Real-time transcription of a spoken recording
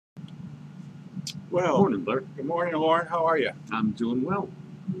Well, Morning, Blair. good morning, Lauren. How are you? I'm doing well.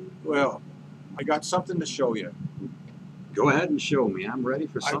 Well, I got something to show you. Go ahead and show me. I'm ready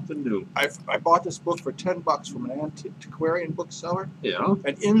for something new. I bought this book for $10 from an antiquarian bookseller, Yeah?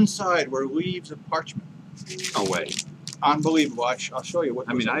 and inside were leaves of parchment. No way. Unbelievable. I'll show you what.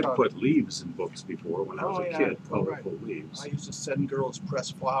 I mean, I put leaves in books before when I was a kid, colorful leaves. I used to send girls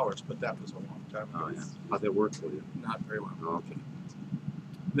pressed flowers, but that was a long time ago. Oh, yeah. How'd that work for you? Not very well. Oh, okay.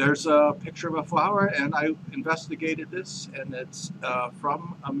 There's a picture of a flower, and I investigated this, and it's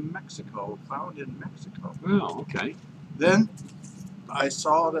from Mexico, found in Mexico. Oh, okay. Then I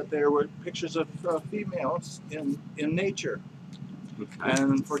saw that there were pictures of females in nature. Okay.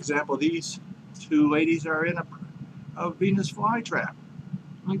 And for example, these two ladies are in a Venus flytrap.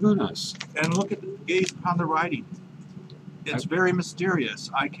 My goodness. And look at the gaze upon the writing. It's very mysterious.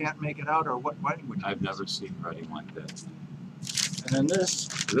 I can't make it out or what language. I've never seen writing like that. And then this.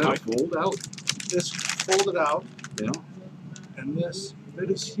 Is that a fold out? This folded out. Yeah. And this. That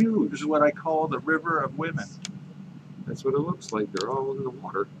is huge. This is what I call the river of women. That's what it looks like. They're all in the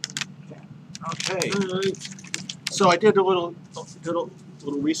water. Okay. All right. So I did a little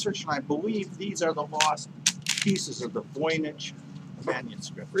research, and I believe these are the lost pieces of the Voynich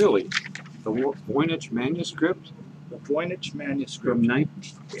Manuscript. Really? The Voynich Manuscript? The Voynich Manuscript. From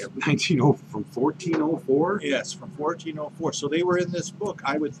 1404? Yes, from 1404. So they were in this book,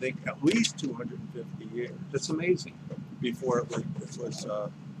 I would think, at least 250 years. That's amazing. Before it was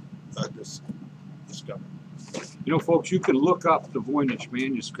discovered. You know, folks, you can look up the Voynich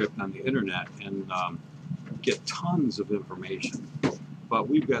Manuscript on the internet and get tons of information. But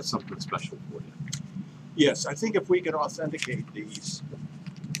we've got something special for you. Yes, I think if we can authenticate these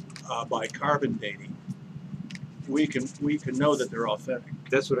by carbon dating, we can know that they're authentic.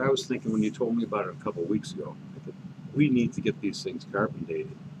 That's what I was thinking when you told me about it a couple of weeks ago. I thought, we need to get these things carbon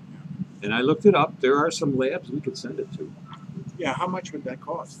dated. And I looked it up. There are some labs we could send it to. Yeah, how much would that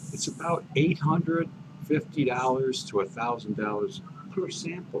cost? It's about $850 to $1,000 per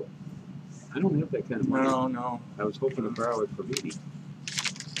sample. I don't have that kind of money. No. I was hoping to borrow it from Edie.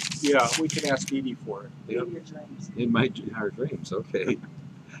 Yeah, we can ask Edie for it. Yep. In our dreams, okay.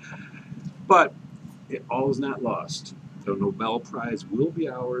 But it all is not lost. The Nobel Prize will be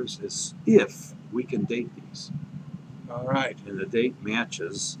ours if we can date these. All right. And the date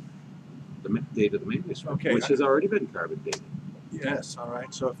matches the date of the manuscript, okay, which has already been carbon dated. Yes, all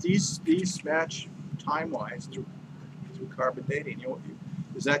right. So if these match time-wise through carbon dating,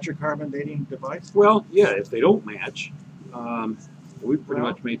 is that your carbon dating device? Well, yeah, if they don't match, we've pretty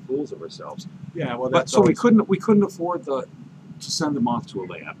much made fools of ourselves. Yeah, well, that's so we couldn't afford to send them off to a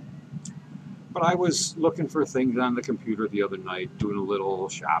lab. But I was looking for things on the computer the other night, doing a little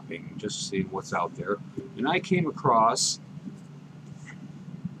shopping, just seeing what's out there, and I came across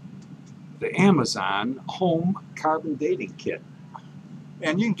the Amazon home carbon dating kit.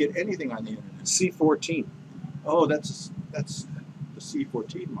 And you can get anything on the internet. C14. Oh, that's the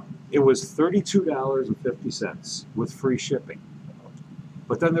C14 mark. It was $32.50 with free shipping.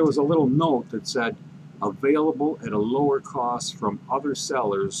 But then there was a little note that said, available at a lower cost from other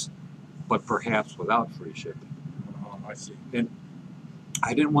sellers, but perhaps without free shipping. Oh, I see. And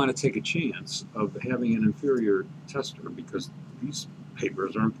I didn't want to take a chance of having an inferior tester because these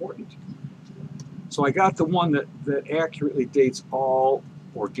papers are important. So I got the one that accurately dates all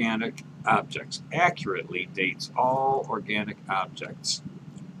organic objects. Accurately dates all organic objects.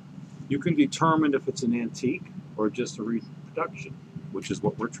 You can determine if it's an antique or just a reproduction, which is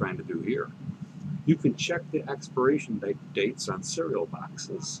what we're trying to do here. You can check the expiration dates on cereal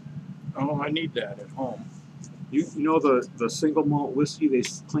boxes. Oh, I need that at home. You know the single malt whiskey they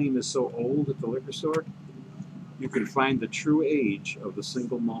claim is so old at the liquor store? You can find the true age of the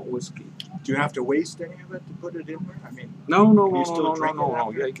single malt whiskey. Do you have to waste any of it to put it in there? I mean, no.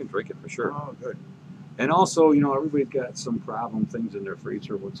 Yeah, you can drink it for sure. Oh, good. And also, you know, everybody's got some problem things in their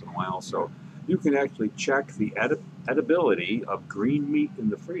freezer once in a while, so you can actually check the edibility of green meat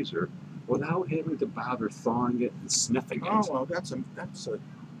in the freezer without having to bother thawing it and sniffing it. Oh, well, that's a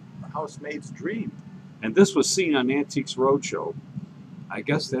housemaid's dream. And this was seen on Antiques Roadshow. I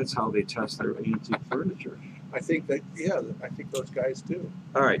guess that's how they test their antique furniture. I think those guys do.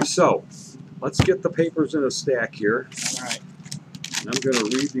 All right, so let's get the papers in a stack here. All right. And I'm going to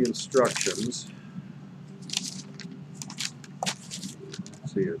read the instructions.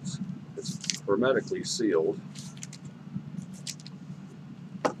 See, it's hermetically sealed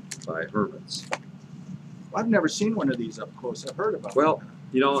by hermits. Well, I've never seen one of these up close. I've heard about Well, them.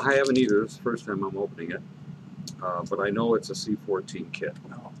 you know, I haven't either. It's the first time I'm opening it. But I know it's a C14 kit.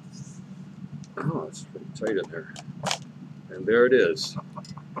 Oh, it's pretty tight in there. And there it is.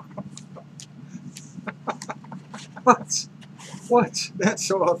 What? What? That's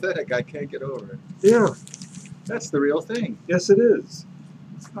so authentic, I can't get over it. Yeah. That's the real thing. Yes, it is.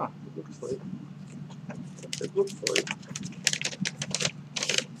 Huh. It looks like. It looks like.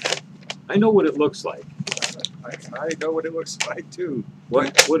 I know what it looks like. I know what it looks like too.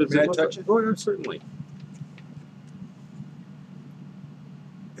 What does May it I look touch like? it? Oh, yeah, certainly.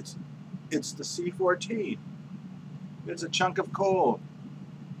 It's the C14. It's a chunk of coal.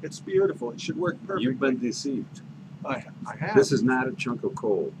 It's beautiful. It should work perfectly. You've been deceived. I have. This is not a chunk of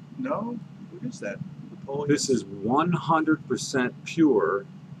coal. No? What is that? Napoleon? This is 100% pure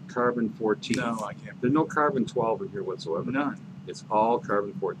carbon 14. No, I can't. There's no carbon 12 in here whatsoever. None. It's all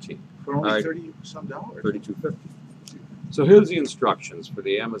carbon 14. For only Alright. $30-some. $32.50. So here's the instructions for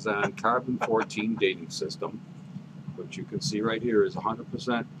the Amazon carbon 14 dating system, which you can see right here is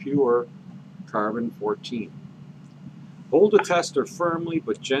 100% pure carbon 14. Hold the tester firmly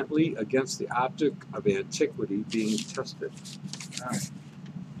but gently against the object of antiquity being tested. Alright.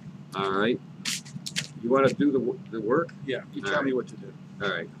 All right. You want to do the work? Yeah, you tell Alright. me what to do. All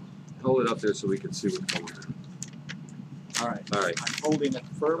right. Hold it up there so we can see what's going on. Alright. All right. I'm holding it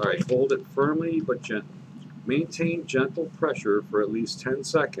firmly. All right. Hold it firmly but gently. Maintain gentle pressure for at least 10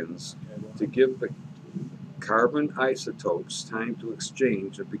 seconds Okay, well, to give the carbon isotopes time to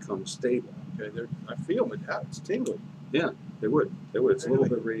exchange and become stable. okay, I feel it. It's tingling. They would. It's a little Really?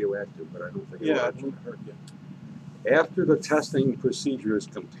 bit radioactive, but I don't think it Yeah, will. it won't hurt you. After the testing procedure is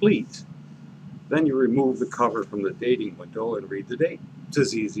complete, then you remove the cover from the dating window and read the date. It's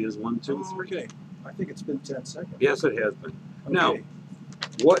as easy as 1, 2, 3. Okay. I think it's been 10 seconds. Yes, it has been. Okay. Now,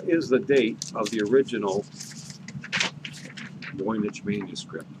 what is the date of the original Voynich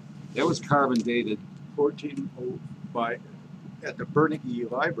Manuscript? That was carbon dated 1405 at the Bernanke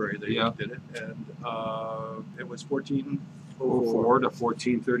Library they Yeah. did it, and it was 1404. 04 to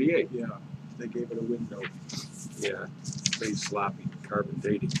 1438. Yeah, they gave it a window. Yeah, pretty sloppy carbon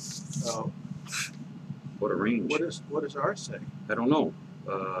dating. Oh, What a range. what does ours say? I don't know.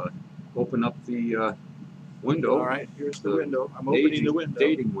 Open up the window. All right, here's the The window. I'm opening Dating, the window.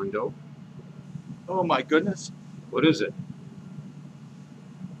 dating window. Oh my goodness. What is it?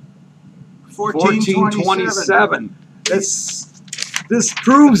 1427. This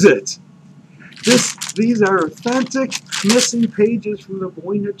proves it. These are authentic missing pages from the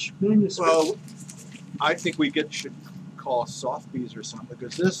Voynich Manuscript. Well, I think we should call Sotheby's or something,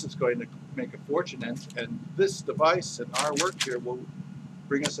 because this is going to make a fortune, and this device and our work here will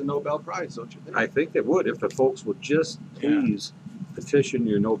bring us a Nobel Prize, don't you think? I think they would if the folks would just please petition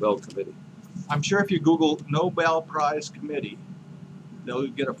your Nobel committee. I'm sure if you Google Nobel Prize Committee, they'll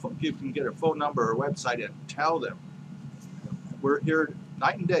get you can get a phone number or website and tell them. We're here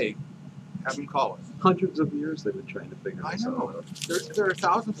night and day. Have them call us. Hundreds of years they've been trying to figure I this know. out. There are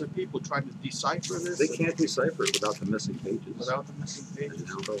thousands of people trying to decipher this. They can't decipher it without the missing pages. Without the missing pages.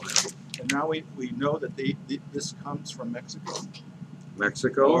 And And now we know that this comes from Mexico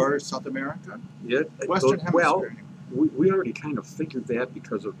Mexico. or South America, Yeah, Western Hemisphere. well, anyway. we already kind of figured that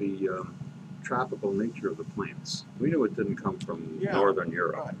because of the tropical nature of the plants. We knew it didn't come from Yeah. Northern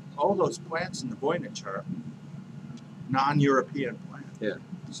Europe. Right. All those plants in the Voynich are non-European plants.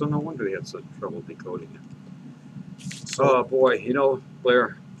 So no wonder they had such trouble decoding it. Oh boy, you know,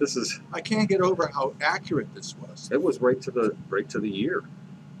 Blair, this is I can't get over how accurate this was. it was right to the year.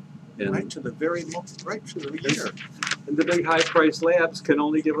 And, Right to the very right to the year. and the big high price labs can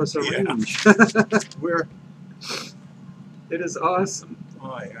only give us a Yeah. range. We're It is awesome.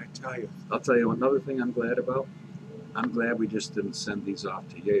 boy, I tell you. I'll tell you another thing I'm glad about. I'm glad we just didn't send these off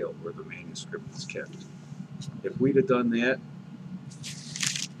to Yale where the manuscript is kept. If we'd have done that,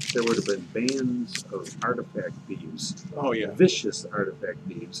 there would have been bands of artifact thieves, Oh yeah. vicious artifact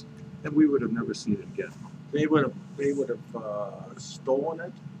thieves, and we would have never seen it again. They would have stolen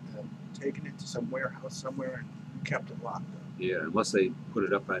it and taken it to some warehouse somewhere and kept it locked up. Yeah, unless they put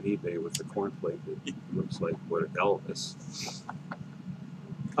it up on eBay with the cornflake that looks like what Elvis.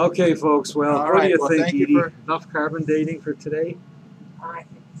 Okay, folks. Well, All what right, do you well, think, thank you Edie? for- Enough carbon dating for today? I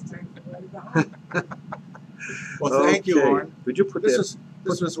think it's time to let it go. Well, thank you, Okay. Lauren. Would you put This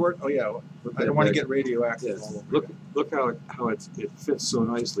that? was work. Oh yeah. put I that don't want to back? get radioactive Yes. all over. Look how it fits so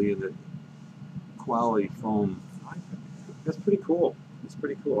nicely in the quality foam. That's pretty cool. It's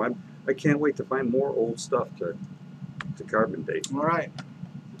pretty cool. I can't wait to find more old stuff to carbon date. All right.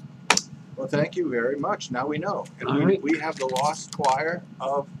 Well, thank you very much. Now we know. And All right. we have the lost choir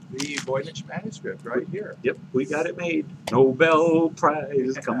of the Voynich Manuscript right here. Yep, we got it made. Nobel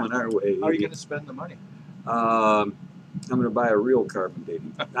Prize coming our way. How are you going to spend the money? I'm going to buy a real carbon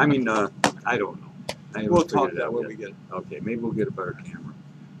dating. I mean, I don't know. I haven't We'll figured talk it that out when yet. we get it. Okay, maybe we'll get a better camera.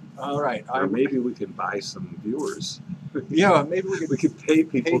 All right. Or maybe we can buy some viewers. Yeah, maybe we We could could pay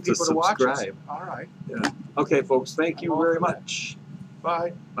people, pay people to watch us. subscribe. All right. Okay, folks, thank you I'm all very for that. much.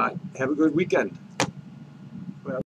 Bye. Bye. Have a good weekend.